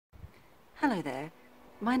Hello there,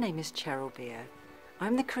 my name is Cheryl Beer.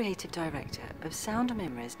 I'm the Creative Director of Sound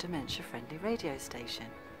Memory's dementia-friendly radio station.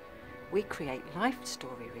 We create life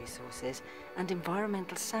story resources and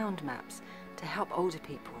environmental sound maps to help older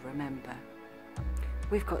people remember.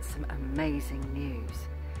 We've got some amazing news.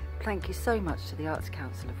 Thank you so much to the Arts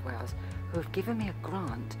Council of Wales who have given me a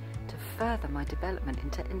grant to further my development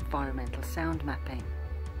into environmental sound mapping.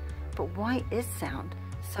 But why is sound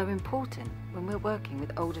so important when we're working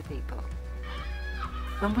with older people?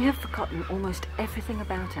 When we have forgotten almost everything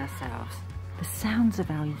about ourselves, the sounds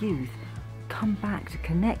of our youth come back to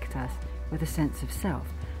connect us with a sense of self,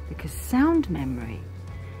 because sound memory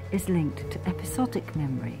is linked to episodic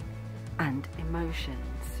memory and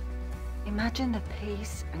emotions. Imagine the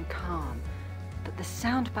peace and calm that the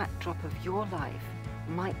sound backdrop of your life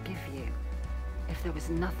might give you if there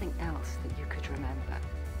was nothing else that you could remember.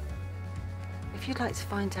 If you'd like to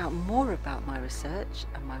find out more about my research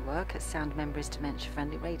and my work at Sound Memory's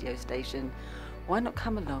dementia-friendly radio station, why not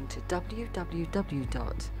come along to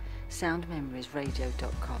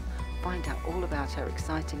www.soundmemoriesradio.com. Find out all about our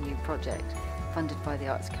exciting new project funded by the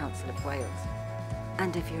Arts Council of Wales.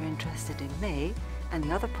 And if you're interested in me and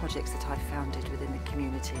the other projects that I've founded within the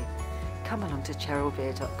community, come along to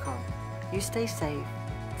cherylbeer.com. You stay safe,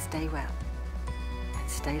 stay well, and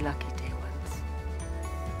stay lucky.